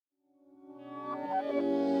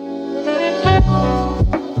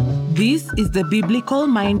This is the Biblical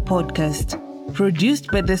Mind Podcast,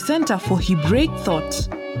 produced by the Center for Hebraic Thought.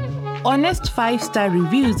 Honest 5-star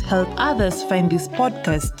reviews help others find this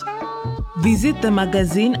podcast. Visit the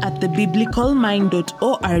magazine at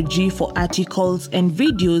thebiblicalmind.org for articles and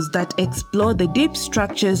videos that explore the deep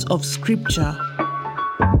structures of Scripture.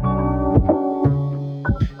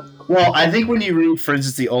 Well, I think when you read, for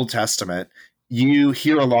instance, the Old Testament, you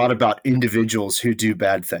hear a lot about individuals who do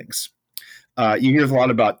bad things. You hear a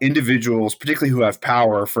lot about individuals, particularly who have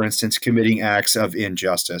power, for instance, committing acts of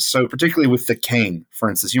injustice. So particularly with the king,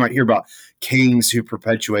 for instance, you might hear about kings who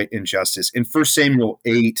perpetuate injustice. In 1 Samuel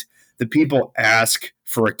 8, the people ask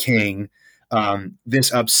for a king.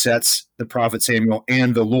 This upsets the prophet Samuel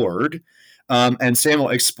and the Lord. And Samuel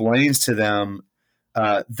explains to them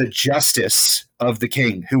the justice of the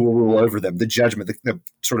king who will rule over them, the judgment, the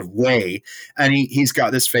sort of way. And he's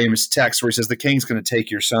got this famous text where he says the king's going to take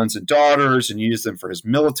your sons and daughters and use them for his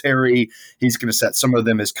military. He's going to set some of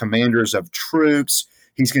them as commanders of troops.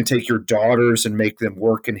 He's going to take your daughters and make them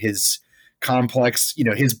work in his complex,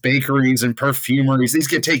 his bakeries and perfumeries. He's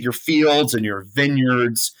going to take your fields and your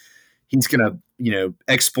vineyards. He's going to,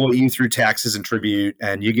 exploit you through taxes and tribute,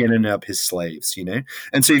 and you're going to end up his slaves,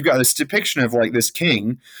 And so you've got this depiction of like this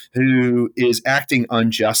king who is acting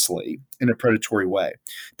unjustly in a predatory way.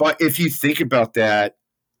 But if you think about that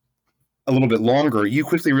a little bit longer, you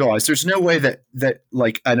quickly realize there's no way that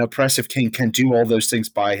like an oppressive king can do all those things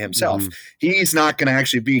by himself. Mm-hmm. He's not going to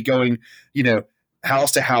actually be going,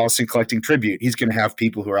 house to house and collecting tribute. He's going to have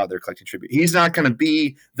people who are out there collecting tribute. He's not going to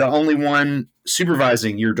be the only one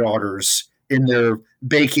supervising your daughters in their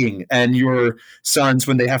baking and your sons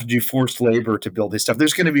when they have to do forced labor to build his stuff.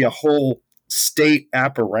 There's going to be a whole state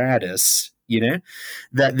apparatus,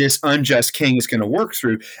 that this unjust king is going to work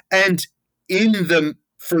through. And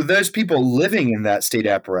for those people living in that state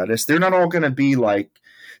apparatus, they're not all going to be like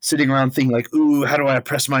sitting around thinking like, ooh, how do I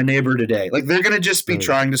oppress my neighbor today? Like they're going to just be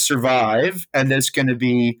trying to survive. And there's going to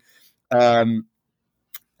be,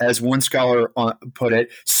 as one scholar put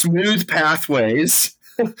it, smooth pathways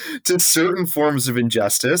to certain forms of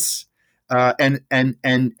injustice, and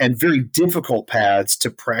very difficult paths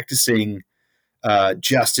to practicing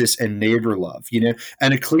justice and neighbor love.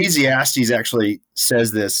 And Ecclesiastes actually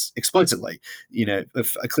says this explicitly.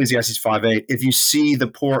 If Ecclesiastes 5:8, if you see the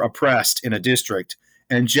poor oppressed in a district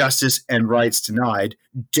and justice and rights denied,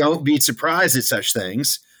 don't be surprised at such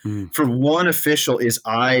things. For one official is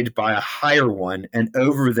eyed by a higher one, and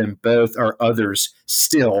over them both are others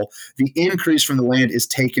still. The increase from the land is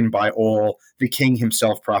taken by all. The king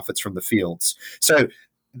himself profits from the fields. So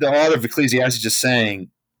the author of Ecclesiastes is saying,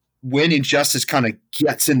 when injustice kind of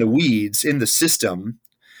gets in the weeds, in the system,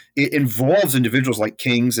 it involves individuals like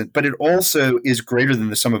kings, but it also is greater than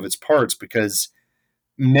the sum of its parts because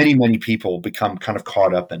many, many people become kind of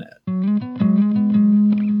caught up in it.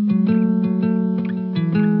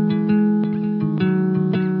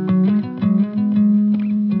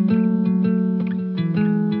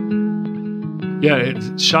 Yeah,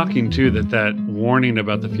 it's shocking, too, that warning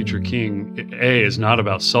about the future king, is not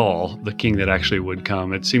about Saul, the king that actually would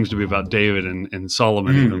come. It seems to be about David and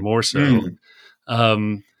Solomon even more so.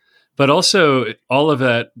 But also, all of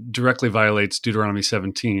that directly violates Deuteronomy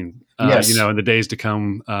 17. Yes. In the days to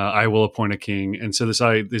come, I will appoint a king. And so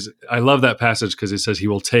I love that passage because it says he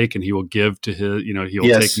will take and he will give to his, he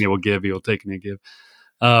will take and he will give, he will take and he will give.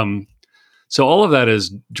 So all of that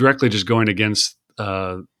is directly just going against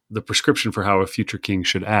the prescription for how a future king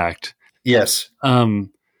should act. Yes. But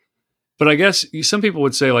I guess some people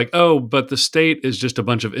would say like, oh, but the state is just a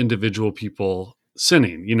bunch of individual people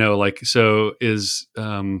sinning, so is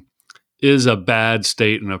a bad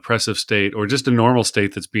state, an oppressive state, or just a normal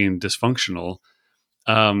state that's being dysfunctional?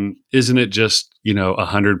 Isn't it just,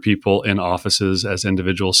 100 people in offices as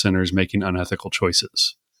individual sinners making unethical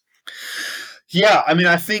choices? Yeah. I mean,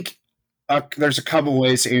 I think there's a couple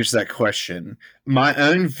ways to answer that question. My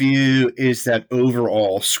own view is that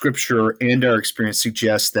overall, Scripture and our experience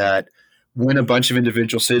suggests that when a bunch of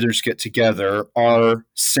individual sinners get together, our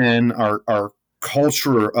sin, our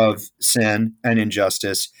culture of sin and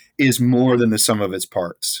injustice is more than the sum of its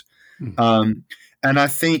parts. Mm-hmm. And I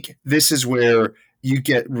think this is where you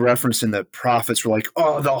get reference in the prophets were like,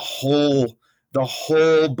 oh, the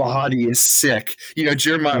whole body is sick.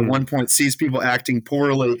 Jeremiah at one point sees people acting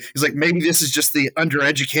poorly. He's like, maybe this is just the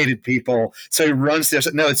undereducated people. So he runs there.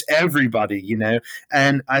 No, it's everybody,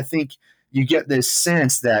 And I think you get this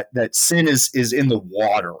sense that sin is in the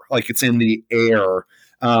water, like it's in the air.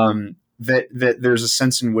 That there's a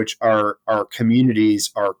sense in which our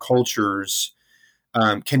communities, our cultures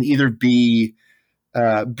can either be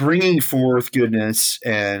bringing forth goodness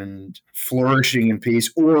and flourishing in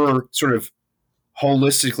peace, or sort of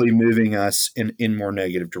holistically moving us in more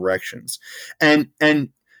negative directions. And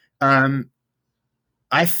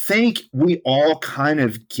I think we all kind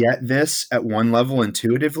of get this at one level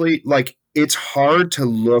intuitively. Like, it's hard to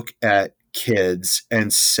look at kids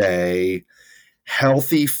and say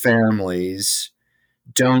healthy families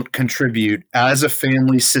don't contribute as a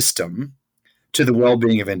family system to the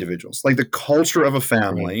well-being of individuals. Like, the culture of a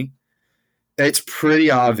family, it's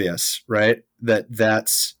pretty obvious, right?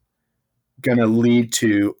 That's going to lead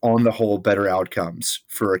to, on the whole, better outcomes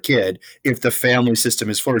for a kid if the family system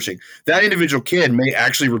is flourishing. That individual kid may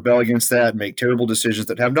actually rebel against that, make terrible decisions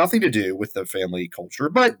that have nothing to do with the family culture.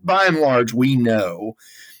 But by and large, we know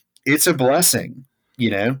it's a blessing,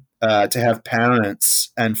 to have parents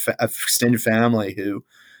and extended family who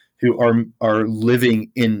are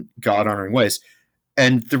living in God-honoring ways.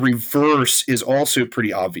 And the reverse is also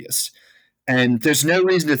pretty obvious. And there's no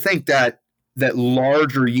reason to think that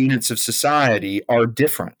larger units of society are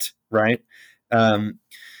different, right?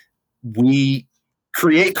 We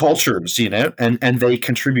create cultures, and they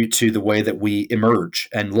contribute to the way that we emerge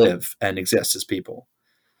and live and exist as people.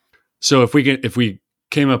 So if we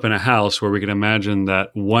came up in a house where we could imagine that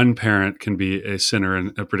one parent can be a sinner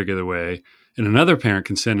in a particular way, and another parent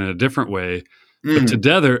can sin in a different way, but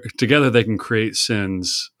together they can create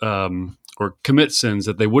sins or commit sins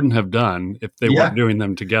that they wouldn't have done if they weren't doing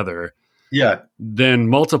them together. Yeah. Then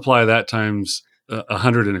multiply that times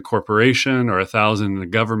 100 in a corporation or 1,000 in a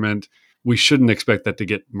government. We shouldn't expect that to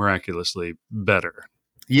get miraculously better.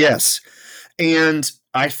 Yes. And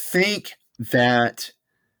I think that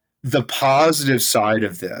the positive side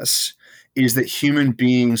of this is that human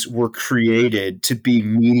beings were created to be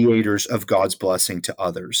mediators of God's blessing to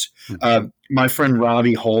others. Mm-hmm. My friend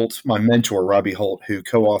Robbie Holt, my mentor Robbie Holt, who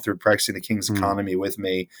co-authored Practicing the King's Economy with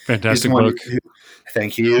me. Fantastic book.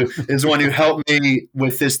 Thank you. Is the one who helped me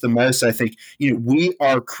with this the most. I think, we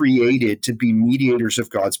are created to be mediators of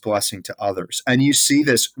God's blessing to others. And you see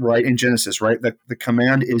this right in Genesis, right? The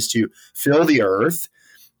command is to fill the earth,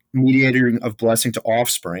 mediating of blessing to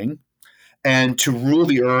offspring, and to rule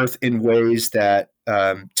the earth in ways that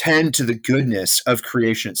tend to the goodness of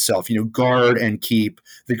creation itself, guard and keep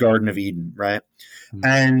the Garden of Eden, right? Mm-hmm.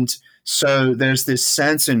 And so there's this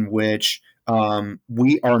sense in which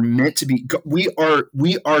we are meant to be, we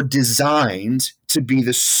are designed to be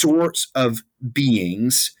the sorts of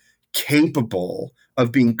beings capable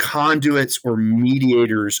of being conduits or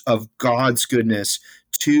mediators of God's goodness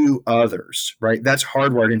to others, right? That's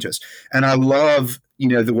hardwired into us. And I love,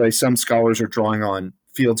 the way some scholars are drawing on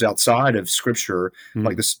fields outside of Scripture,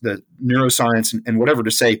 like the neuroscience and whatever, to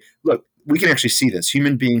say, look, we can actually see this.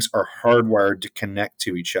 Human beings are hardwired to connect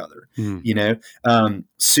to each other.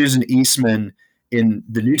 Susan Eastman in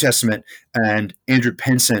the New Testament and Andrew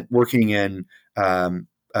Pensant working in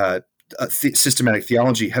systematic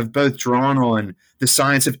theology have both drawn on the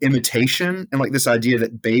science of imitation, and like this idea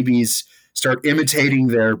that babies start imitating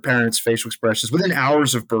their parents' facial expressions within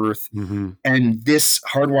hours of birth. Mm-hmm. And this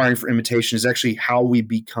hardwiring for imitation is actually how we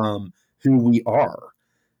become who we are.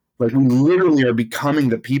 Like, we literally are becoming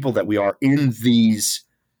the people that we are in these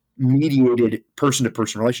mediated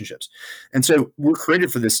person-to-person relationships. And so we're created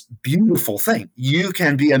for this beautiful thing. You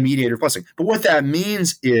can be a mediator of blessing. But what that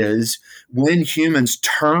means is when humans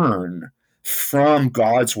turn from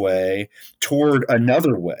God's way toward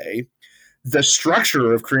another way, the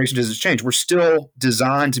structure of creation doesn't change. We're still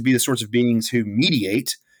designed to be the sorts of beings who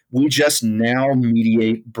mediate. We just now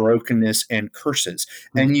mediate brokenness and curses.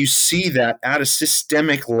 Mm-hmm. And you see that at a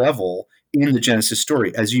systemic level in the Genesis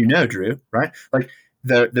story, as you know, Drew, right? Like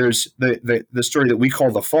there's the story that we call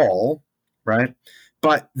the fall, right?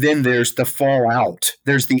 But then there's the fallout.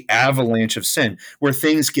 There's the avalanche of sin where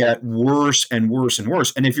things get worse and worse and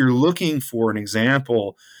worse. And if you're looking for an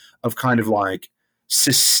example of kind of like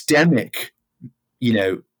systemic,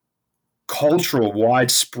 cultural,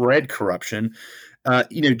 widespread corruption,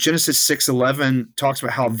 Genesis 6:11 talks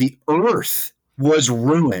about how the earth was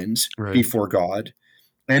ruined before God,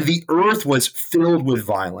 and the earth was filled with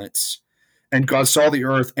violence. And God saw the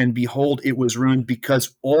earth, and behold, it was ruined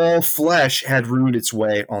because all flesh had ruined its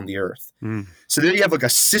way on the earth. Mm. So there you have like a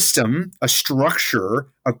system, a structure,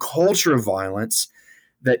 a culture of violence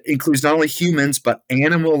that includes not only humans, but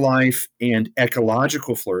animal life and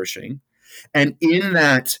ecological flourishing. And in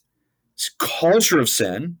that culture of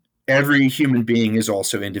sin, every human being is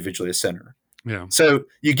also individually a sinner. Yeah. So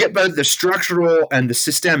you get both the structural and the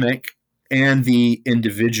systemic and the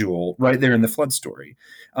individual right there in the flood story.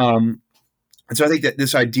 And so I think that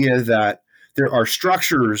this idea that there are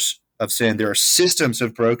structures of sin, there are systems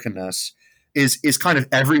of brokenness, is kind of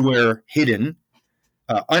everywhere hidden,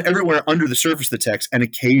 everywhere under the surface of the text, and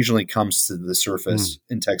occasionally comes to the surface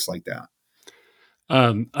in text like that.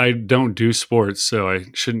 I don't do sports, so I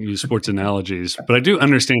shouldn't use sports analogies, but I do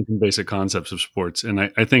understand some basic concepts of sports. And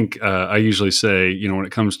I think I usually say, when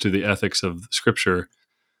it comes to the ethics of Scripture,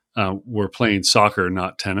 we're playing soccer,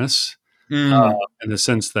 not tennis, in the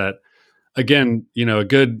sense that, again, a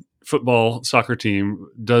good football soccer team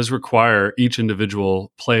does require each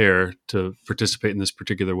individual player to participate in this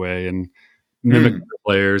particular way and mimic the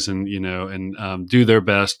players and, do their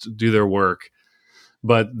best, do their work.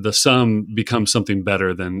 But the sum becomes something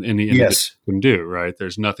better than any individual can do, right?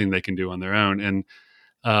 There's nothing they can do on their own. And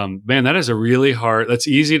man, that is that's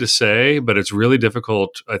easy to say, but it's really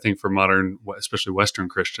difficult, I think, for modern, especially Western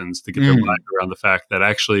Christians, to get their mind around the fact that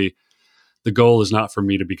actually the goal is not for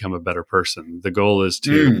me to become a better person. The goal is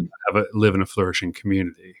to live in a flourishing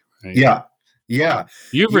community. Right? Yeah. Yeah.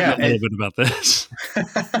 You've written a little bit about this. You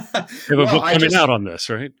have a book coming out on this,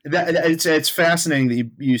 right? It's fascinating that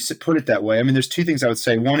you put it that way. I mean, there's two things I would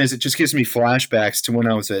say. One is it just gives me flashbacks to when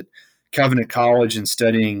I was at Covenant College and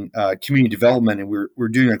studying community development, and we're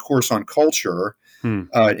doing a course on culture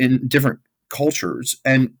in different cultures.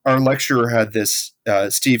 And our lecturer had this,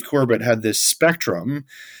 Steve Corbett had this spectrum,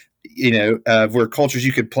 where cultures,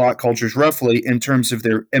 you could plot cultures roughly in terms of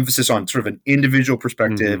their emphasis on sort of an individual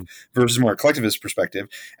perspective versus more collectivist perspective.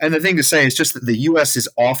 And the thing to say is just that the U.S. is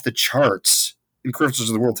off the charts in cultures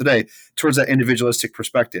of the world today towards that individualistic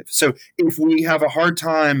perspective. So if we have a hard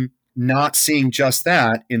time not seeing just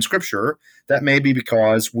that in Scripture, that may be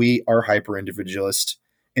because we are hyper-individualist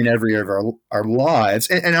in every area of our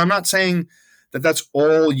lives. And I'm not saying that that's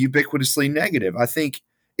all ubiquitously negative. I think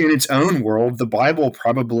in its own world, the Bible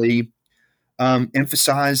probably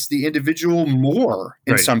emphasized the individual more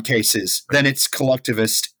in some cases than its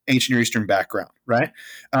collectivist ancient Near Eastern background, right?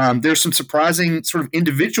 There's some surprising sort of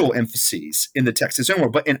individual emphases in the text in its own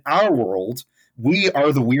world, but in our world, we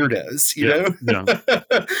are the weirdos, you know? Yeah.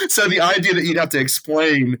 So the idea that you'd have to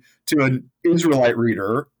explain to an Israelite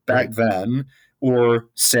reader back then, or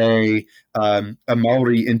say a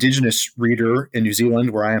Maori indigenous reader in New Zealand,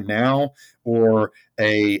 where I am now, or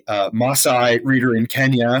a Maasai reader in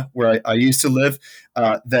Kenya, where I used to live,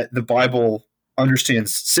 that the Bible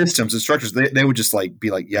understands systems and structures, they would just be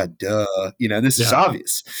like, yeah, duh, this is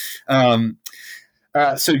obvious.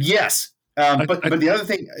 So yes, but the other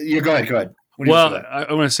thing, go ahead. Well,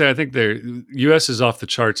 I want to say, I think the U.S. is off the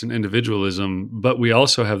charts in individualism, but we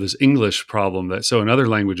also have this English problem so in other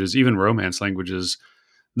languages, even Romance languages,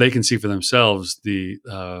 they can see for themselves the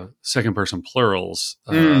second person plurals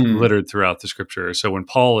littered throughout the Scripture. So when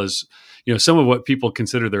Paul is, some of what people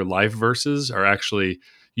consider their life verses are actually,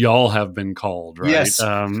 y'all have been called, right? Yes.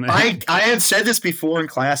 I have said this before in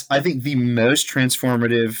class. I think the most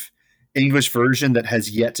transformative English version that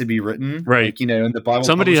has yet to be written, right? In the Bible,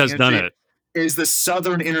 somebody has done it. Is the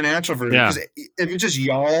Southern International version. Because if you just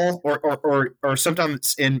y'all, or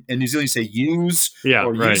sometimes in New Zealand you say yous,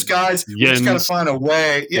 or yous guys, we just got to find a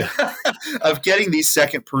way of getting these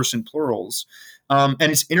second person plurals. And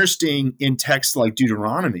it's interesting in texts like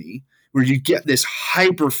Deuteronomy, where you get this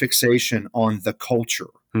hyper fixation on the culture,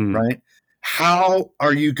 right? How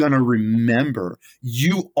are you going to remember?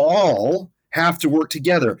 You all have to work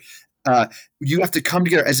together. You have to come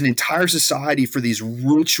together as an entire society for these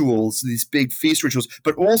rituals, these big feast rituals,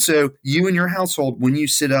 but also you and your household, when you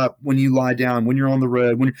sit up, when you lie down, when you're on the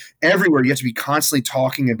road, when you're everywhere, you have to be constantly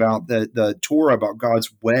talking about the Torah, about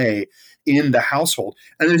God's way in the household.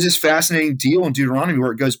 And there's this fascinating deal in Deuteronomy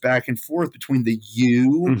where it goes back and forth between the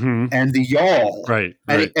you and the y'all. Right.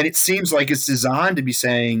 And it seems like it's designed to be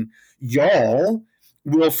saying y'all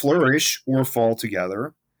will flourish or fall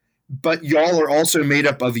together. But y'all are also made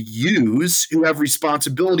up of yous who have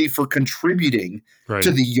responsibility for contributing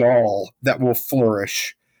to the y'all that will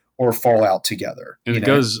flourish or fall out together. And it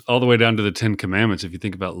goes all the way down to the 10 Commandments. If you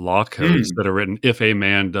think about law codes that are written, if a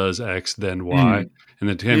man does X, then Y. And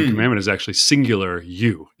the 10 Commandment is actually singular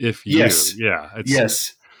you, if you. Yes. Yeah.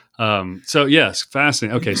 Yes. So yes,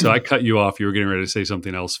 fascinating. Okay, so I cut you off. You were getting ready to say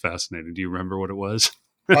something else fascinating. Do you remember what it was?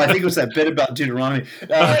 I think it was that bit about Deuteronomy.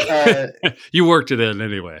 You worked it in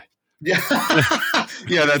anyway. Yeah,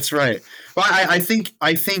 yeah, that's right. Well, I think,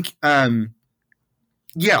 yeah.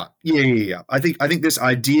 I think this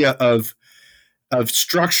idea of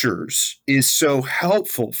structures is so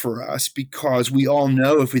helpful for us because we all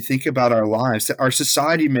know, if we think about our lives, that our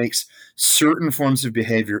society makes certain forms of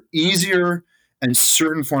behavior easier and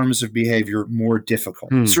certain forms of behavior more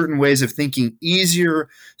difficult. Certain ways of thinking easier,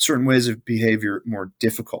 certain ways of behavior more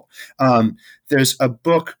difficult. There's a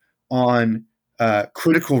book on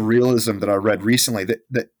critical realism that I read recently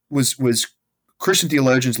that was Christian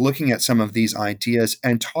theologians looking at some of these ideas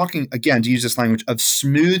and talking, again, to use this language, of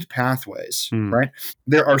smooth pathways, right?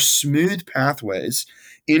 There are smooth pathways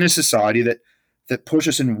in a society that push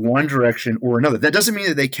us in one direction or another. That doesn't mean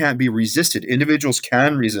that they can't be resisted. Individuals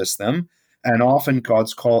can resist them, and often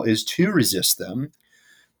God's call is to resist them.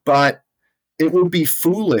 But it would be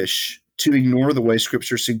foolish to ignore the way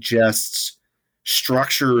Scripture suggests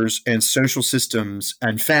structures and social systems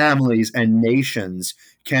and families and nations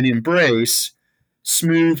can embrace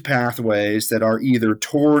smooth pathways that are either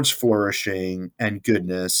towards flourishing and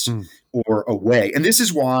goodness or away. And this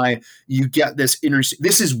is why you get this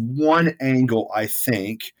this is one angle, I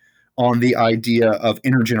think, on the idea of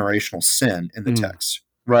intergenerational sin in the text,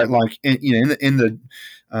 right? Like in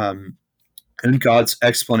God's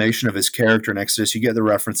explanation of his character in Exodus, you get the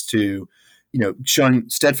reference to, showing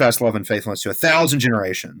steadfast love and faithfulness to 1,000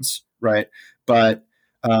 generations, right? But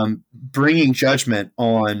bringing judgment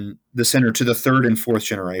on the sinner to the third and fourth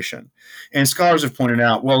generation. And scholars have pointed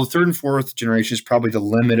out, well, the third and fourth generation is probably the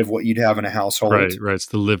limit of what you'd have in a household. Right. It's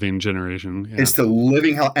the living generation. Yeah. It's the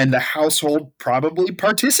living and the household probably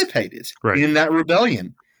participated in that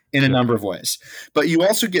rebellion in a number of ways. But you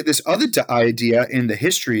also get this other idea in the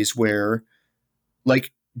histories where,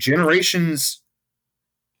 like, generations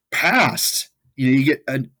past, you get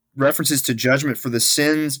references to judgment for the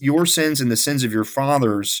sins, your sins and the sins of your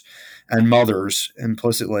fathers and mothers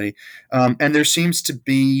implicitly. And there seems to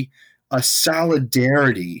be a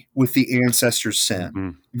solidarity with the ancestors'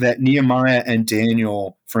 sin that Nehemiah and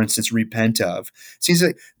Daniel, for instance, repent of. It seems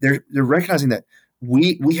like they're recognizing that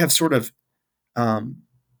we have sort of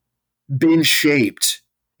been shaped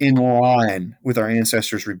in line with our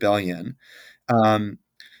ancestors' rebellion. And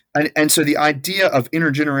so the idea of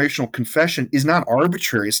intergenerational confession is not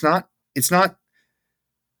arbitrary. It's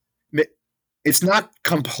not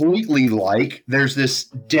completely like there's this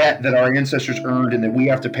debt that our ancestors earned and that we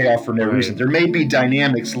have to pay off for no reason. There may be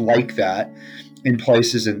dynamics like that in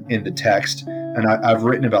places in the text, and I've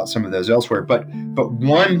written about some of those elsewhere. But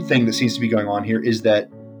one thing that seems to be going on here is that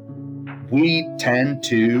we tend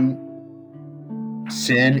to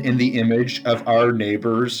sin in the image of our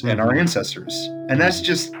neighbors and our ancestors. And that's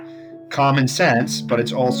just common sense, but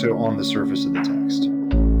it's also on the surface of the text.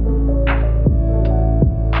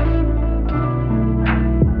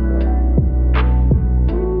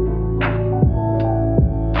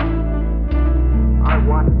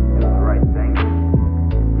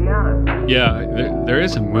 Yeah, there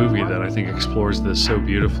is a movie that I think explores this so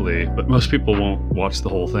beautifully, but most people won't watch the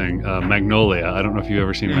whole thing. Magnolia. I don't know if you've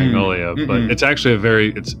ever seen Magnolia, but it's actually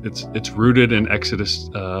it's rooted in Exodus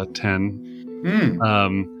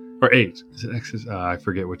 10 or 8. Is it Exodus? I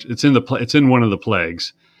forget which. It's in one of the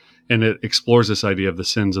plagues, and it explores this idea of the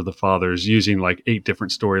sins of the fathers using like 8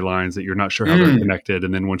 different storylines that you're not sure how they're connected,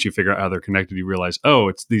 and then once you figure out how they're connected, you realize, oh,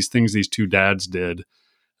 it's these things these 2 dads did.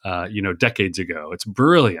 Decades ago. It's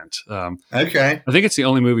brilliant. Okay. I think it's the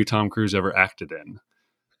only movie Tom Cruise ever acted in.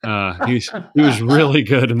 He was really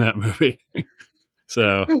good in that movie.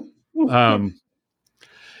 So,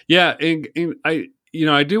 yeah, and I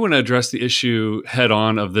do want to address the issue head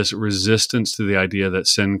on of this resistance to the idea that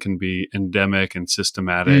sin can be endemic and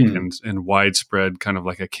systematic and widespread, kind of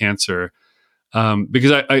like a cancer.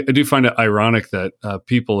 Because I do find it ironic that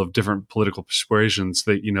people of different political persuasions,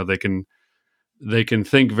 they can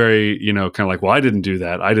think very, kind of like, well, I didn't do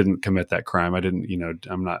that. I didn't commit that crime. I didn't,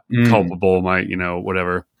 I'm not culpable. My,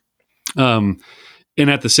 whatever. And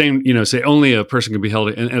at the same, say only a person can be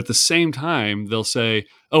held. And at the same time, they'll say,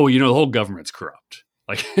 oh, the whole government's corrupt.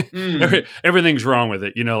 Like everything's wrong with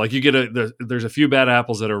it. Like you get there's a few bad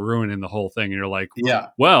apples that are ruining the whole thing. And you're like,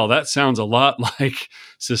 well, that sounds a lot like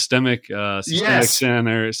systemic sin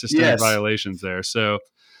or systemic violations there. So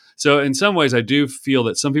in some ways, I do feel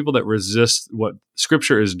that some people that resist what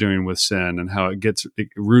Scripture is doing with sin and how it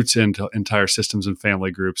roots into entire systems and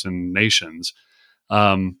family groups and nations,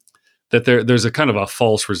 that there's a kind of a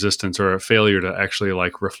false resistance or a failure to actually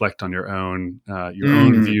like reflect on your own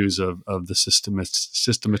views of the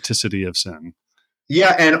systematicity of sin.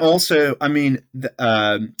 Yeah, and also, I mean,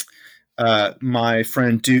 my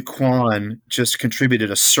friend Duke Kwan just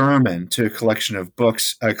contributed a sermon to a collection of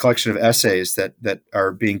books, a collection of essays that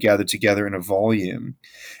are being gathered together in a volume.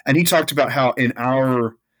 And he talked about how in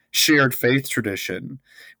our shared faith tradition,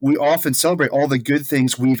 we often celebrate all the good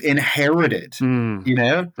things we've inherited,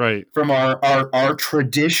 from our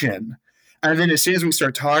tradition. And then as soon as we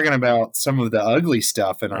start talking about some of the ugly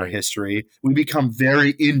stuff in our history, we become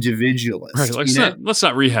very individualist. Right. Let's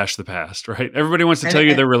not rehash the past, right? Everybody wants to tell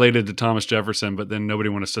you they're related to Thomas Jefferson, but then nobody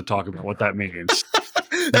wants to talk about what that means.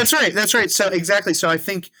 That's right. So exactly. So I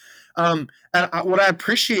think What I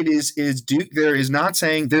appreciate is Duke there is not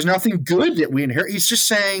saying there's nothing good that we inherit. He's just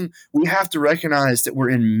saying we have to recognize that we're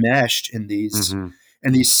enmeshed in these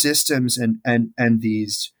systems and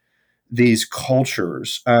these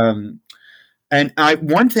cultures. One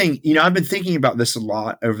thing, I've been thinking about this a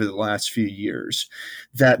lot over the last few years,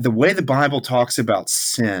 that the way the Bible talks about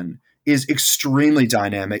sin is extremely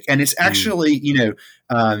dynamic, and it's actually,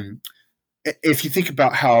 if you think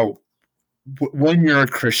about how when you're a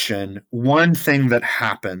Christian, one thing that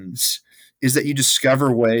happens is that you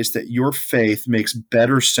discover ways that your faith makes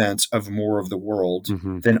better sense of more of the world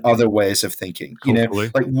than other ways of thinking. Hopefully.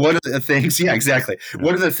 Like what are the things? Yeah, exactly. Yeah.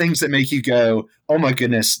 What are the things that make you go, oh my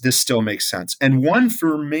goodness, this still makes sense? And one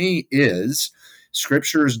for me is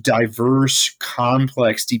Scripture's diverse,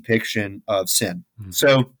 complex depiction of sin.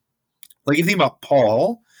 So, like you think about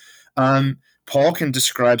Paul, Paul can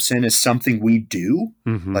describe sin as something we do,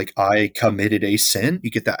 like I committed a sin. You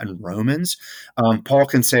get that in Romans. Paul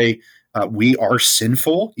can say we are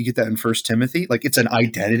sinful. You get that in 1 Timothy. Like it's an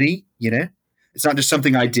identity, It's not just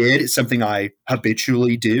something I did. It's something I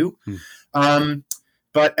habitually do.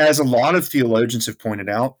 But as a lot of theologians have pointed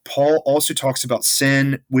out, Paul also talks about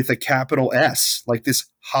sin with a capital S, like this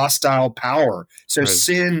hostile power. So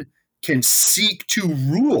sin can seek to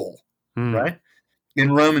rule, right?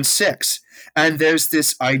 In Romans 6. And there's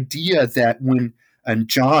this idea that and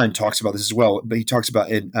John talks about this as well, but he talks about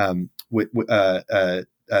in the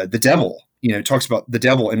devil, talks about the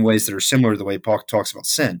devil in ways that are similar to the way Paul talks about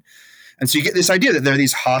sin. And so you get this idea that there are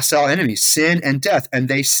these hostile enemies, sin and death, and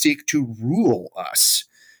they seek to rule us.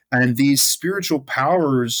 And these spiritual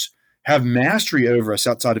powers have mastery over us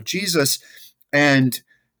outside of Jesus. And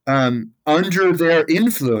under their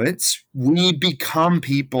influence, we become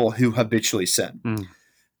people who habitually sin.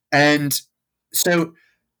 And so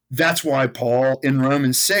that's why Paul in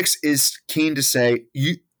Romans 6 is keen to say,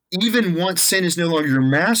 even once sin is no longer your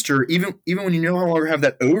master, even when you no longer have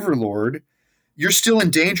that overlord, you're still in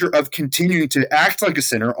danger of continuing to act like a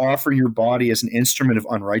sinner, offering your body as an instrument of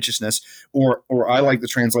unrighteousness, or I like the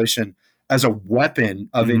translation, as a weapon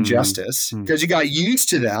of injustice, because you got used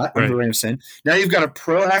to that under the reign of sin. Now you've got to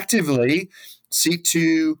proactively seek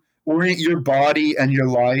to orient your body and your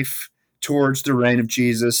life towards the reign of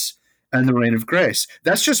Jesus and the reign of grace.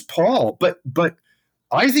 That's just Paul, but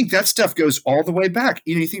I think that stuff goes all the way back.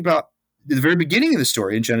 You think about the very beginning of the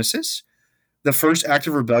story in Genesis. The first act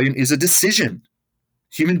of rebellion is a decision.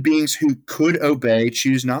 Human beings who could obey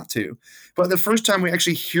choose not to. But the first time we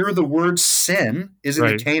actually hear the word sin is in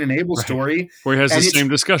the Cain and Abel story. Where he has the same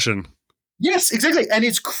discussion. Yes, exactly. And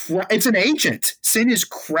it's an agent. Sin is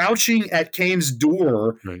crouching at Cain's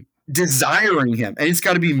door, desiring him, and it's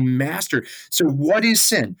got to be mastered. So what is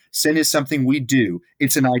sin? Sin is something we do.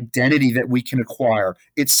 It's an identity that we can acquire.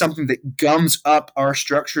 It's something that gums up our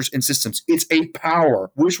structures and systems. It's a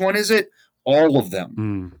power. Which one is it? All of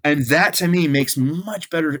them. And that to me makes much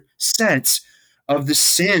better sense of the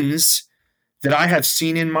sins that I have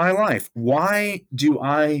seen in my life. Why do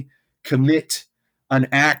I commit an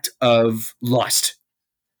act of lust?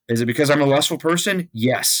 Is it because I'm a lustful person?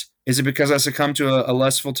 Yes. Is it because I succumb to a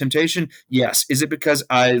lustful temptation? Yes. Is it because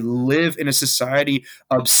I live in a society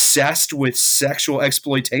obsessed with sexual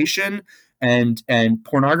exploitation and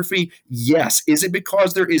pornography? Yes. Is it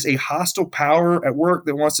because there is a hostile power at work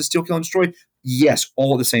that wants to steal, kill, and destroy? Yes,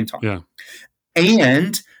 all at the same time. Yeah.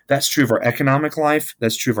 And that's true of our economic life.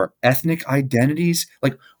 That's true of our ethnic identities.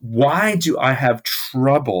 Like, why do I have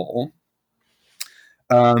trouble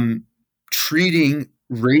treating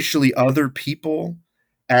racially other people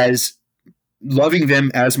as loving them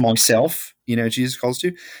as myself? Jesus calls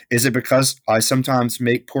to. Is it because I sometimes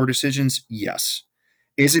make poor decisions? Yes.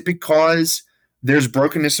 Is it because there's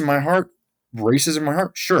brokenness in my heart, racism in my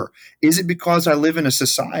heart? Sure. Is it because I live in a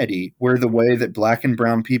society where the way that Black and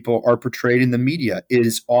brown people are portrayed in the media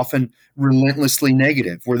is often relentlessly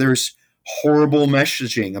negative, where there's horrible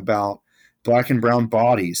messaging about Black and brown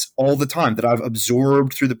bodies all the time that I've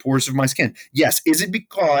absorbed through the pores of my skin? Yes. Is it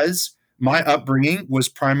because my upbringing was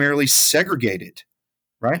primarily segregated,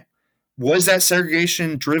 right? Was that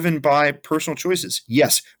segregation driven by personal choices?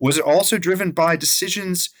 Yes. Was it also driven by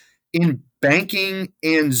decisions in banking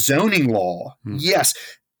and zoning law? Yes.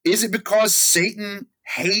 Is it because Satan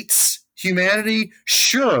hates humanity?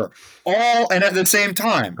 Sure. All and at the same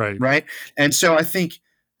time, right? And so I think,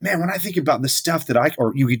 man, when I think about the stuff that I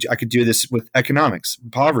could do this with economics,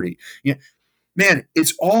 poverty, man,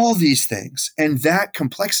 it's all these things, and that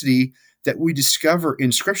complexity that we discover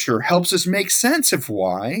in Scripture helps us make sense of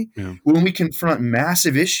why when we confront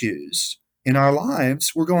massive issues in our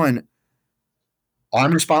lives, we're going,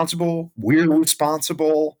 I'm responsible, we're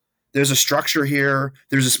responsible, There's a structure here.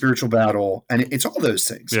 There's a spiritual battle. And it's all those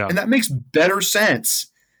things. Yeah. And that makes better sense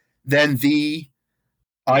than the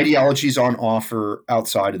ideologies on offer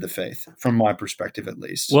outside of the faith, from my perspective, at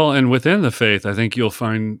least. Well, and within the faith, I think you'll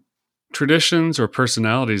find traditions or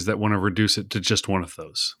personalities that want to reduce it to just one of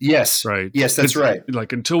those. Yes. Right. Yes, that's right.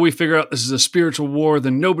 Like, until we figure out this is a spiritual war,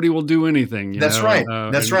 then nobody will do anything. That's right.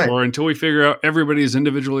 That's right. Or until we figure out everybody is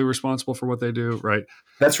individually responsible for what they do. Right.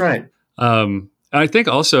 That's right. And I think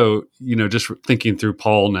also, just thinking through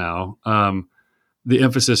Paul now, the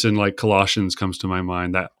emphasis in like Colossians comes to my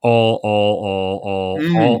mind, that all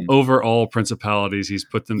over all principalities, he's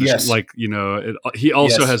put them Yes. he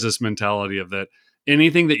also Yes. has this mentality of that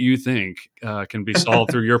anything that you think can be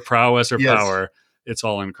solved through your prowess or Yes. power, it's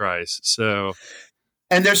all in Christ. So,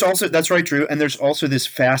 and there's also, that's right, Drew. And there's also this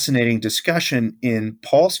fascinating discussion in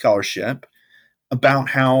Paul scholarship about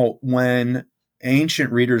how when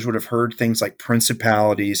ancient readers would have heard things like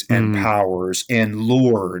principalities and powers and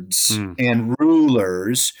lords and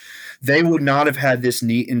rulers, they would not have had this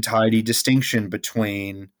neat and tidy distinction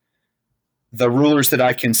between the rulers that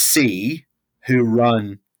I can see who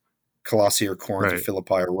run Colossae or Corinth or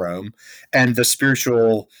Philippi or Rome, and the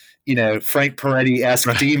spiritual, Frank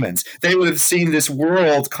Peretti-esque demons. They would have seen this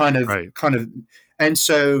world kind of, and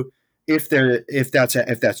so if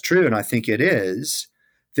that's true, and I think it is,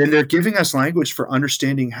 then they're giving us language for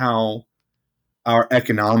understanding how our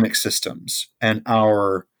economic systems and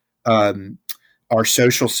our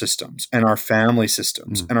social systems and our family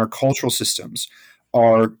systems and our cultural systems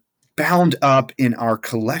are bound up in our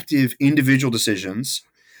collective individual decisions.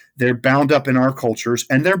 They're bound up in our cultures,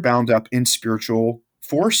 and they're bound up in spiritual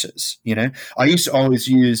forces. I used to always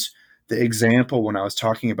use the example when I was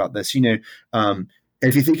talking about this,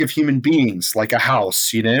 if you think of human beings like a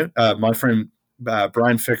house, my friend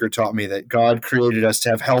Brian Ficker taught me that God created us to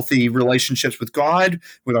have healthy relationships with God,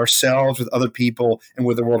 with ourselves, with other people, and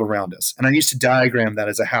with the world around us. And I used to diagram that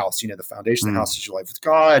as a house. The foundation of the house is your life with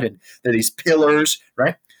God, and there are these pillars,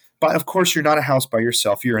 right? But of course, you're not a house by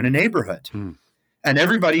yourself. You're in a neighborhood. And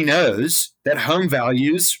everybody knows that home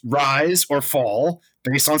values rise or fall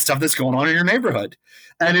based on stuff that's going on in your neighborhood.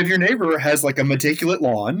 And if your neighbor has like a meticulous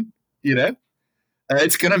lawn,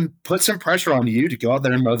 it's going to put some pressure on you to go out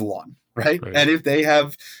there and mow the lawn. Right. And if they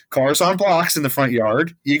have cars on blocks in the front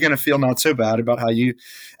yard, you're going to feel not so bad about how you.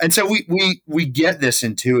 And so we get this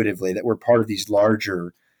intuitively that we're part of these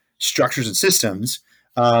larger structures and systems.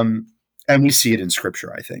 And we see it in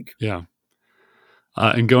Scripture, I think. Yeah.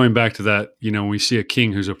 And going back to that, when we see a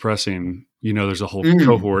king who's oppressing, there's a whole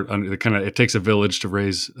cohort. It takes a village to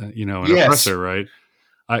raise, an oppressor, right?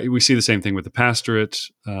 We see the same thing with the pastorate,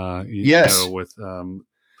 with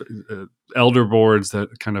elder boards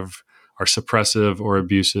that kind of are suppressive or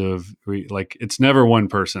abusive. It's never one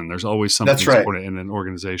person. There's always something supporting in an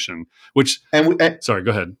organization. Sorry,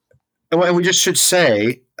 go ahead. And we just should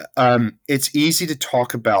say, it's easy to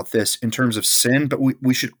talk about this in terms of sin, but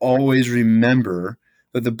we should always remember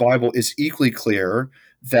that the Bible is equally clear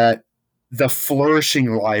that the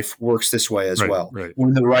flourishing life works this way as well. Right.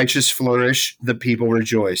 When the righteous flourish, the people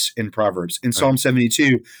rejoice, in Proverbs. In Psalm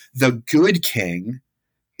 72, the good king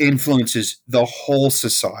influences the whole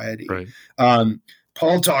society. Right.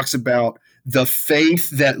 Paul talks about the faith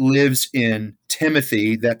that lives in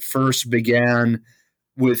Timothy that first began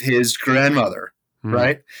with his grandmother,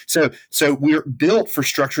 right? So we're built for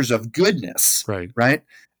structures of goodness, right?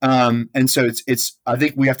 And so it's I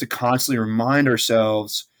think we have to constantly remind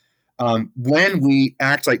ourselves when we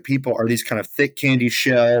act like people are these kind of thick candy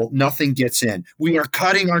shell, nothing gets in. We are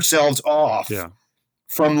cutting ourselves off.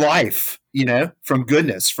 From life, from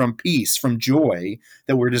goodness, from peace, from joy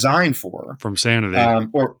that we're designed for. From sanity.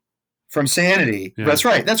 Or from sanity. Yeah. That's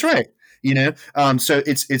right. So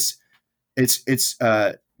it's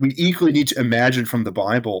we equally need to imagine from the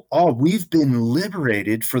Bible, we've been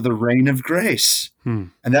liberated for the reign of grace.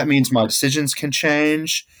 And that means my decisions can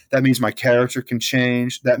change. That means my character can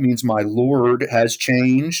change. That means my Lord has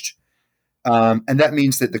changed. And that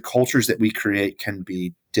means that the cultures that we create can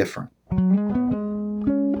be different.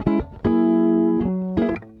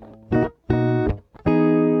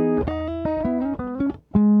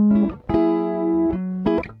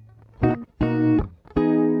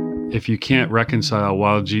 If you can't reconcile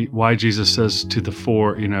why Jesus says to the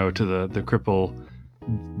four, to the cripple,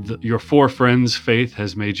 your four friends' faith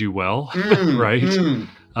has made you well, right?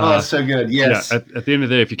 That's so good. Yes. Yeah, at the end of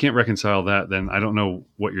the day, if you can't reconcile that, then I don't know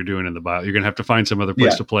what you're doing in the Bible. You're going to have to find some other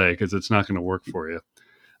place to play because it's not going to work for you.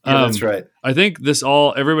 That's right. I think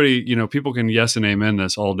everybody, people can yes and amen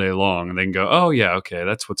this all day long, and they can go, oh yeah, okay,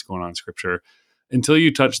 that's what's going on in Scripture, until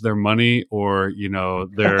you touch their money or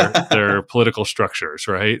their political structures,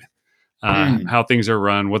 right? how things are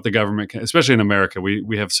run, what the government can, especially in America,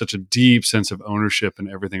 we have such a deep sense of ownership in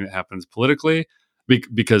everything that happens politically,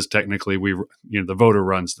 because technically the voter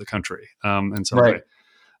runs the country in some way.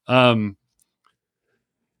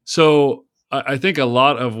 So I think a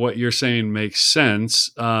lot of what you're saying makes sense,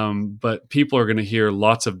 but people are going to hear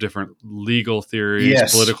lots of different legal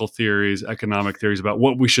theories, political theories, economic theories about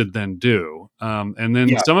what we should then do. And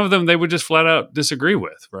then some of them they would just flat out disagree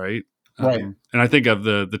with, right? And I think of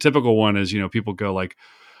the typical one is, people go like,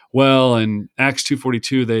 well, in Acts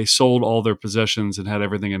 2:42, they sold all their possessions and had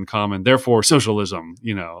everything in common. Therefore, socialism,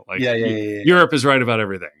 Europe is right about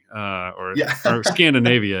everything, or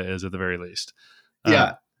Scandinavia is at the very least.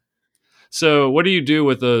 So what do you do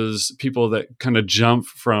with those people that kind of jump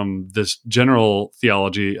from this general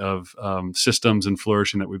theology of systems and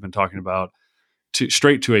flourishing that we've been talking about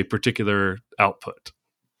straight to a particular output?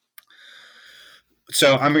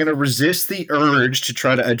 So I'm going to resist the urge to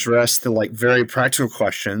try to address the very practical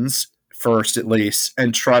questions first, at least,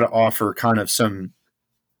 and try to offer kind of some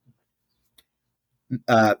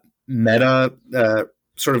meta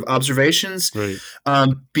sort of observations,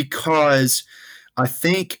 because I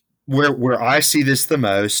think where I see this the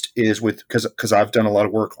most is because I've done a lot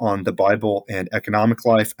of work on the Bible and economic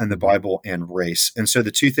life and the Bible and race, and so the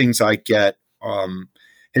two things I get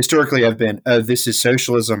historically have been, this is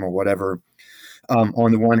socialism or whatever.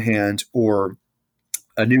 On the one hand, or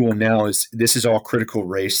a new one now is this is all critical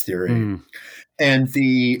race theory. And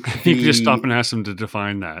you can just stop and ask them to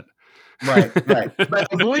define that. Right.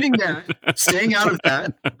 But avoiding that, staying out of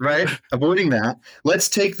that, right? Avoiding that. Let's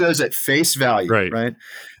take those at face value, right?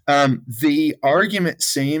 The argument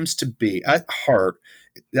seems to be, at heart,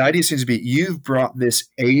 the idea seems to be you've brought this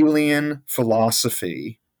alien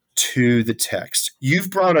philosophy to the text. You've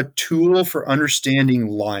brought a tool for understanding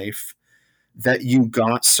life that you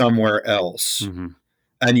got somewhere else,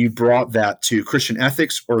 and you brought that to Christian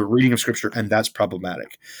ethics or reading of Scripture, and that's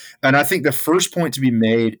problematic. And I think the first point to be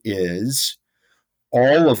made is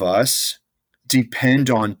all of us depend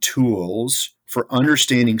on tools for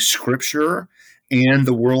understanding Scripture and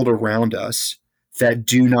the world around us that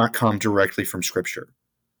do not come directly from Scripture.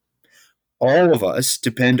 All of us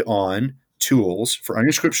depend on tools for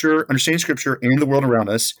understanding Scripture and the world around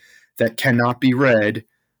us that cannot be read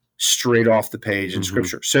straight off the page in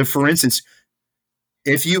Scripture. So, for instance,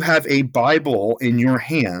 if you have a Bible in your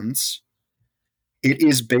hands, it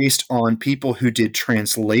is based on people who did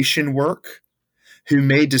translation work, who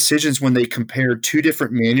made decisions when they compared two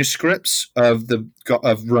different manuscripts of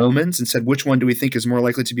Romans and said, which one do we think is more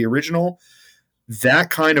likely to be original?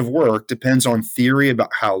 That kind of work depends on theory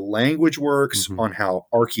about how language works, on how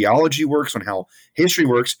archaeology works, on how history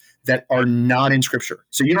works, that are not in Scripture.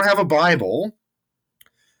 So you don't have a Bible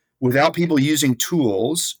without people using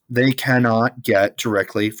tools they cannot get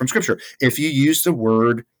directly from Scripture. If you use the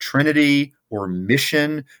word Trinity or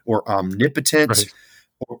mission or omnipotence,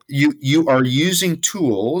 you are using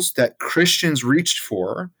tools that Christians reached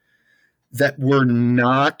for that were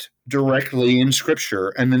not directly in Scripture.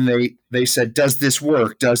 And then they said, does this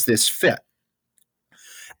work? Does this fit?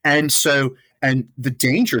 And so, and the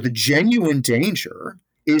genuine danger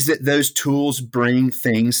is that those tools bring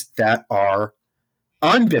things that are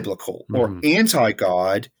unbiblical or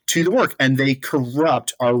anti-God to the work, and they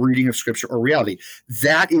corrupt our reading of Scripture or reality.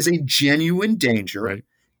 That is a genuine danger.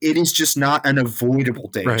 It is just not an avoidable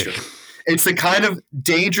danger. It's the kind of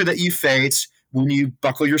danger that you face when you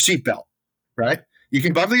buckle your seatbelt, right? You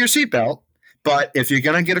can buckle your seatbelt, but if you're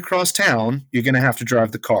going to get across town, you're going to have to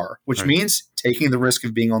drive the car, which means taking the risk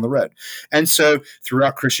of being on the road. And so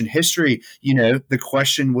throughout Christian history, the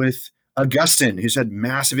question with Augustine, who's had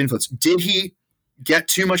massive influence, did he get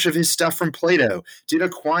too much of his stuff from Plato? Did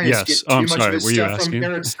Aquinas get too much of his stuff from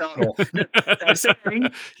Aristotle?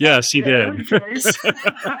 Yes, he did.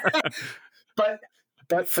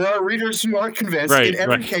 But for our readers who aren't convinced, in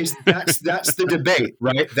every case, that's the debate,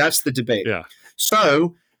 right? That's the debate. Yeah.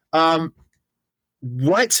 So,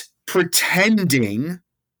 what pretending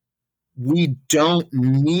we don't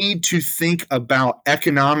need to think about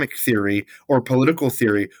economic theory or political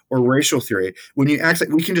theory or racial theory, when you act like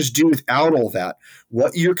we can just do without all that,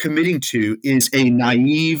 what you're committing to is a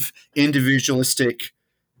naive, individualistic,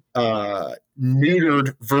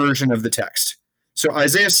 neutered version of the text. So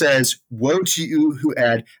Isaiah says, woe to you who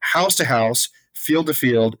add house to house, field to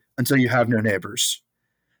field, until you have no neighbors.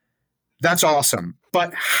 That's awesome.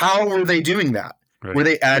 But how are they doing that? Were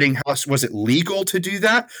they adding house? Was it legal to do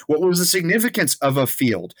that? What was the significance of a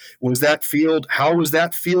field? How was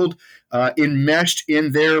that field enmeshed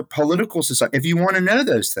in their political society? If you want to know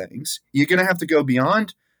those things, you're going to have to go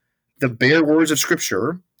beyond the bare words of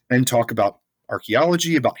Scripture and talk about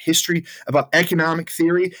archaeology, about history, about economic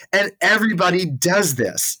theory, and everybody does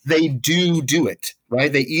this. They do it,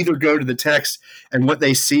 right? They either go to the text and what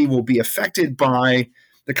they see will be affected by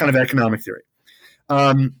the kind of economic theory.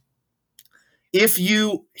 If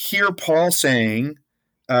you hear Paul saying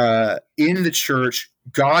in the church,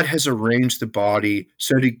 God has arranged the body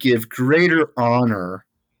so to give greater honor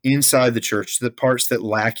inside the church to the parts that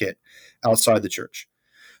lack it outside the church.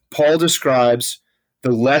 Paul describes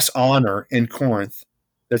the less honor in Corinth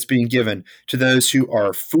that's being given to those who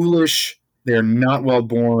are foolish, they're not well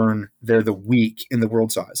born, they're the weak in the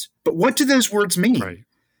world's eyes. But what do those words mean? Right.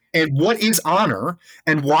 And what is honor,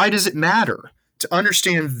 and why does it matter? To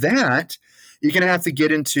understand that, you're going to have to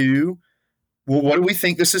get into, well, what do we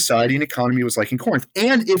think the society and economy was like in Corinth?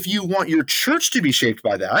 And if you want your church to be shaped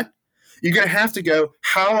by that, you're going to have to go,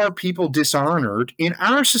 how are people dishonored in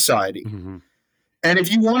our society? Mm-hmm. And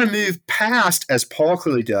if you want to move past, as Paul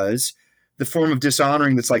clearly does, the form of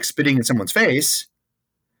dishonoring that's like spitting in someone's face,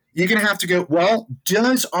 you're going to have to go, well,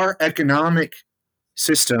 does our economic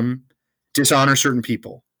system dishonor certain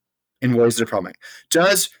people in ways that are problematic?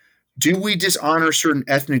 Do we dishonor certain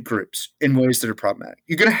ethnic groups in ways that are problematic?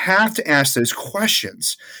 You're going to have to ask those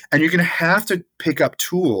questions, and you're going to have to pick up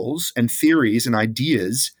tools and theories and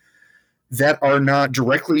ideas that are not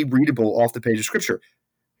directly readable off the page of Scripture.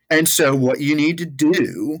 And so what you need to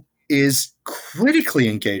do is critically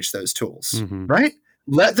engage those tools, mm-hmm. right?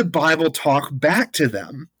 Let the Bible talk back to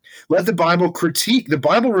them. Let the Bible critique. The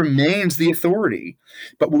Bible remains the authority,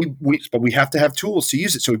 but we have to have tools to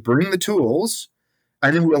use it. So we bring the tools,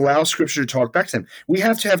 and then we allow Scripture to talk back to them. We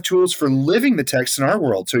have to have tools for living the text in our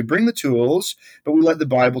world. So we bring the tools, but we let the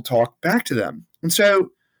Bible talk back to them. And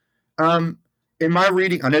so in my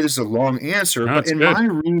reading, I know this is a long answer, but in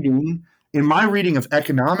my reading of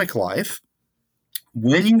economic life,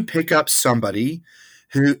 when you pick up somebody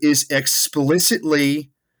who is explicitly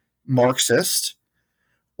Marxist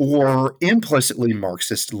or implicitly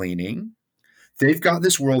Marxist leaning, they've got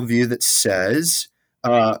this worldview that says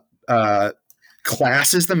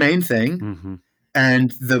class is the main thing, mm-hmm.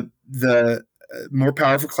 and the more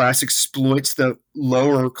powerful class exploits the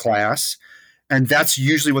lower class, and that's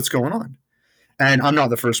usually what's going on. And I'm not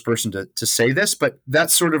the first person to say this, but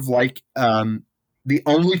that's sort of like the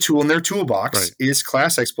only tool in their toolbox right. is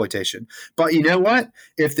class exploitation. But you know what?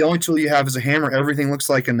 If the only tool you have is a hammer, everything looks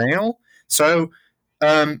like a nail. So,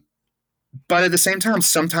 but at the same time,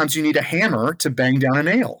 sometimes you need a hammer to bang down a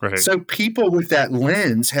nail. Right. So people with that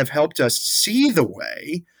lens have helped us see the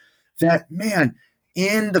way that, man,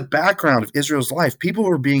 in the background of Israel's life, people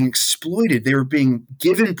were being exploited. They were being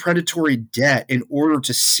given predatory debt in order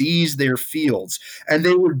to seize their fields. And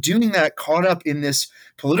they were doing that caught up in this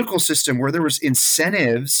political system where there was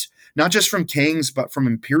incentives, not just from kings, but from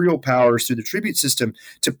imperial powers through the tribute system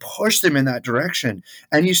to push them in that direction.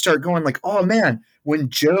 And you start going like, oh man, when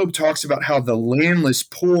Job talks about how the landless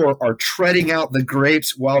poor are treading out the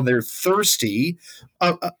grapes while they're thirsty,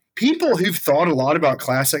 people who've thought a lot about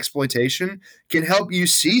class exploitation can help you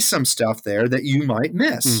see some stuff there that you might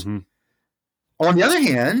miss. Mm-hmm. On the other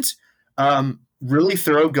hand, really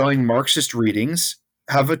thoroughgoing Marxist readings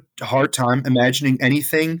have a hard time imagining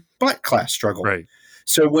anything but class struggle. Right.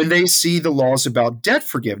 So when they see the laws about debt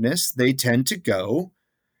forgiveness, they tend to go,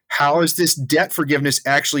 how is this debt forgiveness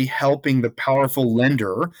actually helping the powerful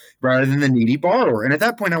lender rather than the needy borrower? And at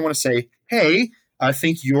that point, I want to say, hey, I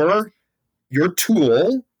think your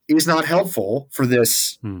tool is not helpful for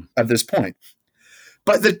this at this point.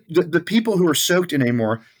 But the people who are soaked in a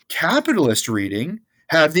more capitalist reading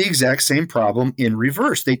have the exact same problem in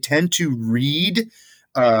reverse. They tend to read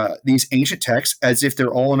these ancient texts as if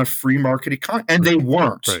they're all in a free market economy, and they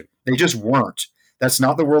weren't. Right. They just weren't. That's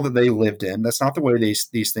not the world that they lived in. That's not the way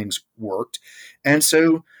these things worked. And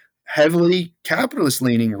so heavily capitalist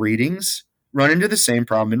leaning readings run into the same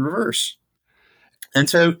problem in reverse. And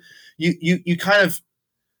so you kind of,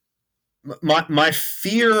 my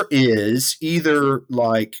fear is either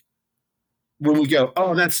like when we go,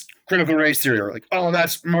 oh, that's critical race theory, or like, oh,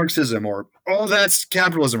 that's Marxism, or oh, that's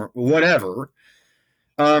capitalism, or whatever.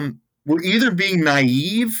 We're either being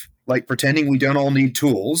naive, like pretending we don't all need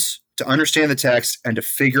tools to understand the text and to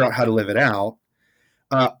figure out how to live it out,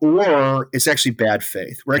 or it's actually bad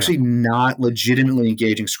faith. We're actually not legitimately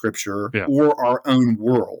engaging Scripture or our own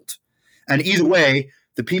world. And either way,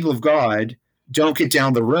 the people of God don't get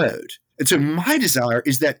down the road. And so my desire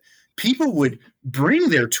is that people would bring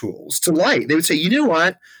their tools to light. They would say, you know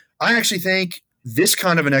what? I actually think this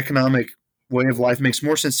kind of an economic way of life makes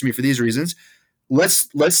more sense to me for these reasons. Let's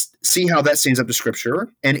see how that stands up to Scripture,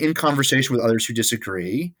 and in conversation with others who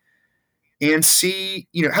disagree, and see,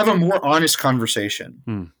 have a more honest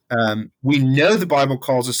conversation. We know the Bible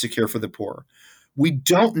calls us to care for the poor. We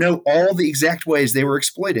don't know all the exact ways they were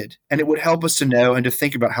exploited, and it would help us to know and to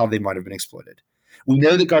think about how they might have been exploited. We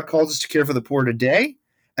know that God calls us to care for the poor today,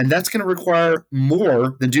 and that's going to require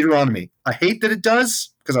more than Deuteronomy. I hate that it does,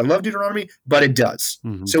 because I love Deuteronomy, but it does.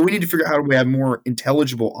 So we need to figure out how do we have more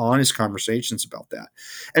intelligible, honest conversations about that.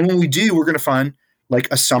 And when we do, we're going to find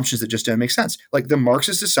assumptions that just don't make sense. Like the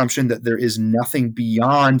Marxist assumption that there is nothing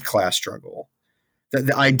beyond class struggle, that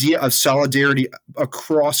the idea of solidarity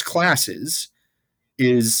across classes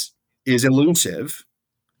is elusive.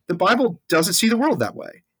 The Bible doesn't see the world that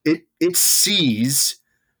way. It sees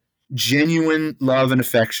genuine love and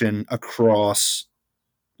affection across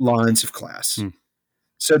lines of class.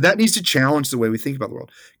 So that needs to challenge the way we think about the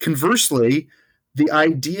world. Conversely, the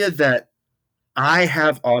idea that I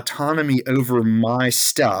have autonomy over my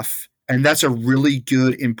stuff, and that's a really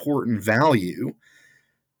good, important value.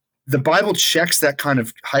 The Bible checks that kind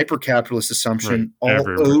of hyper-capitalist assumption all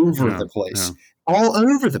over the place. All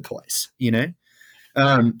over the place,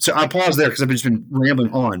 So I pause there because I've just been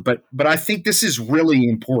rambling on, but I think this is really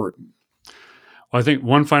important. Well, I think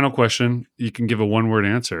one final question, you can give a one-word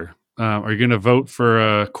answer. Are you going to vote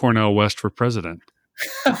for Cornel West for president?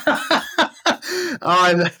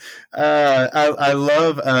 I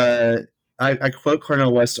love. I quote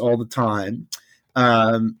Cornel West all the time,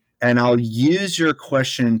 and I'll use your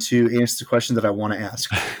question to answer the question that I want to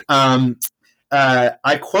ask.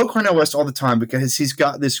 I quote Cornel West all the time because he's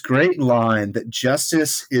got this great line that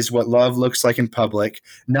justice is what love looks like in public,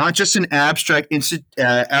 not just an abstract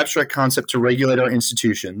concept to regulate our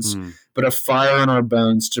institutions, but a fire in our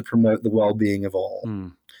bones to promote the well-being of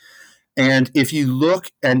all. And if you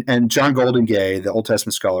look, and John Goldingay, the Old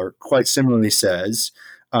Testament scholar, quite similarly says,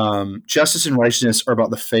 justice and righteousness are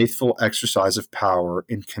about the faithful exercise of power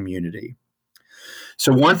in community.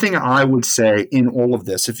 So one thing I would say in all of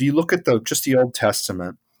this, if you look at just the Old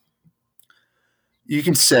Testament, you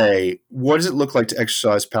can say, what does it look like to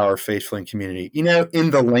exercise power faithfully in community? In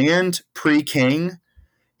the land pre-king,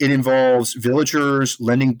 it involves villagers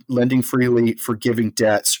lending freely, forgiving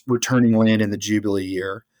debts, returning land in the Jubilee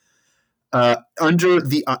year. Under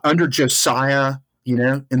Josiah,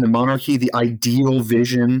 in the monarchy, the ideal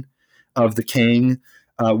vision of the king.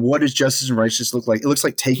 What does justice and righteousness look like? It looks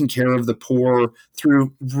like taking care of the poor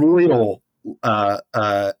through royal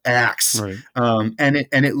acts, right. And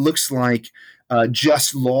it looks like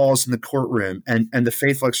just laws in the courtroom and the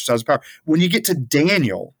faithful exercise of power. When you get to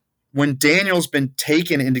Daniel, when Daniel's been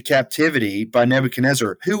taken into captivity by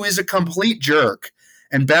Nebuchadnezzar, who is a complete jerk,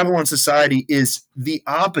 and Babylon society is the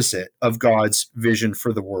opposite of God's vision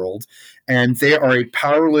for the world, and they are a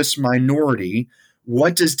powerless minority.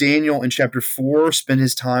 What does Daniel in chapter 4 spend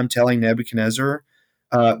his time telling Nebuchadnezzar?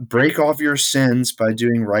 Break off your sins by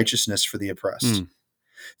doing righteousness for the oppressed.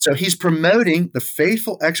 So he's promoting the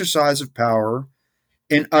faithful exercise of power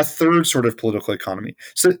in a third sort of political economy.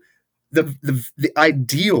 So the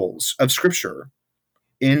ideals of Scripture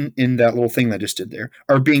in that little thing that I just did there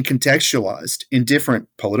are being contextualized in different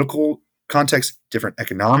political contexts, different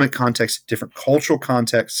economic contexts, different cultural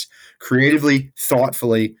contexts, creatively,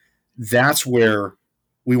 thoughtfully. That's where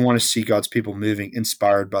we want to see God's people moving,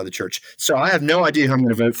 inspired by the church. So I have no idea who I'm going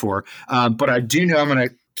to vote for, but I do know I'm going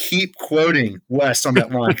to keep quoting West on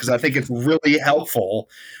that line because I think it's really helpful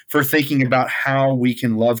for thinking about how we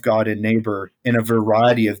can love God and neighbor in a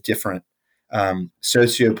variety of different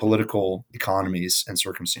socio-political economies and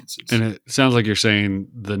circumstances. And it sounds like you're saying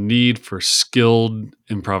the need for skilled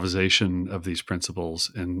improvisation of these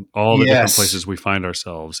principles in all the different places we find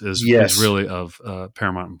ourselves is really of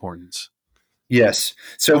paramount importance. Yes.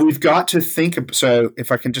 So we've got to think – so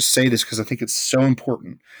if I can just say this because I think it's so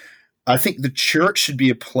important. I think the church should be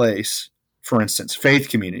a place, for instance, faith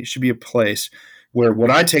community should be a place where what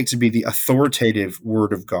I take to be the authoritative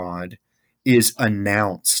word of God is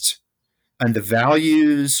announced. And the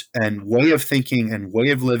values and way of thinking and way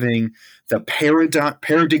of living, the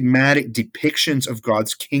paradigmatic depictions of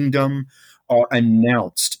God's kingdom are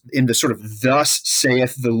announced in the sort of thus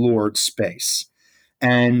saith the Lord space.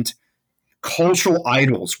 And cultural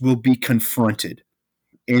idols will be confronted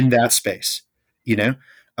in that space. The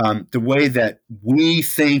way that we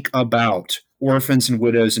think about orphans and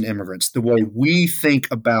widows and immigrants, the way we think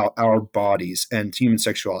about our bodies and human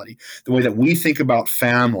sexuality, the way that we think about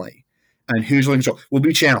family and who's in control will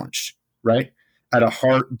be challenged, right, at a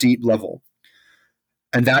heart deep level.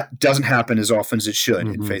 And that doesn't happen as often as it should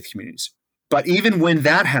in faith communities. But even when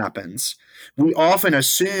that happens, we often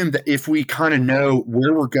assume that if we kind of know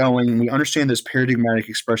where we're going, we understand those paradigmatic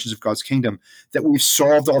expressions of God's kingdom, that we've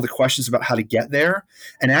solved all the questions about how to get there.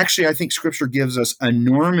 And actually, I think Scripture gives us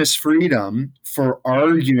enormous freedom for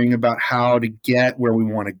arguing about how to get where we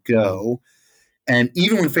want to go. And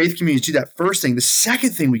even when faith communities do that first thing, the second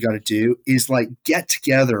thing we got to do is like get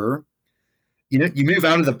together. You know, you move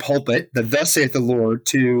out of the pulpit, the thus saith the Lord,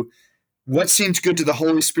 to what seems good to the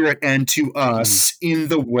Holy Spirit and to us in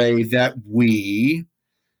the way that we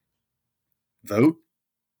vote,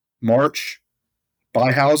 march,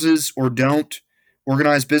 buy houses or don't,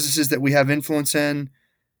 organize businesses that we have influence in,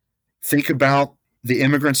 think about the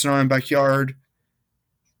immigrants in our own backyard,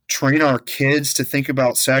 train our kids to think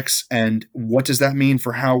about sex and what does that mean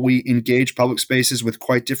for how we engage public spaces with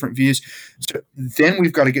quite different views. So then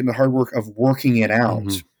we've got to get in the hard work of working it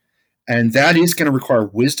out. And that is going to require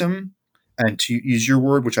wisdom. And to use your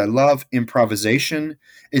word, which I love, improvisation.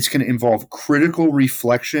 It's going to involve critical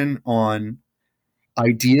reflection on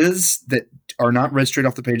ideas that are not read straight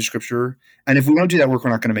off the page of Scripture. And if we don't do that work, we're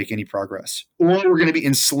not going to make any progress. Or we're going to be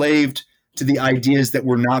enslaved to the ideas that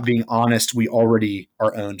we're not being honest we already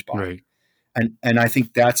are owned by. Right. And I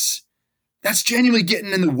think that's genuinely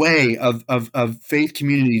getting in the way of faith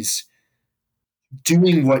communities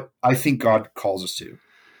doing what I think God calls us to.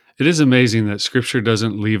 It is amazing that Scripture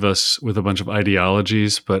doesn't leave us with a bunch of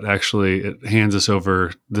ideologies, but actually it hands us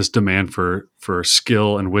over this demand for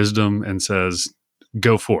skill and wisdom and says,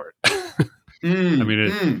 go for it. I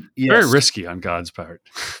mean, it's very risky on God's part.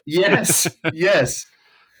 Yes.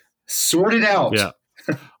 Sort it out. Yeah.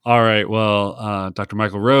 All right. Well, Dr.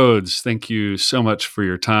 Michael Rhodes, thank you so much for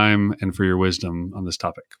your time and for your wisdom on this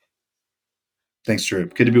topic. Thanks, Drew.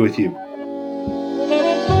 Good to be with you.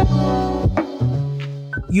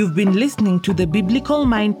 You've been listening to the Biblical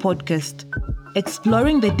Mind podcast,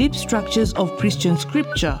 exploring the deep structures of Christian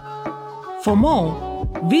scripture. For more,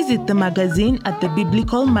 visit the magazine at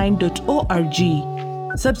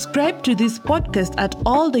thebiblicalmind.org. Subscribe to this podcast at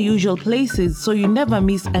all the usual places so you never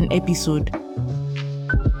miss an episode.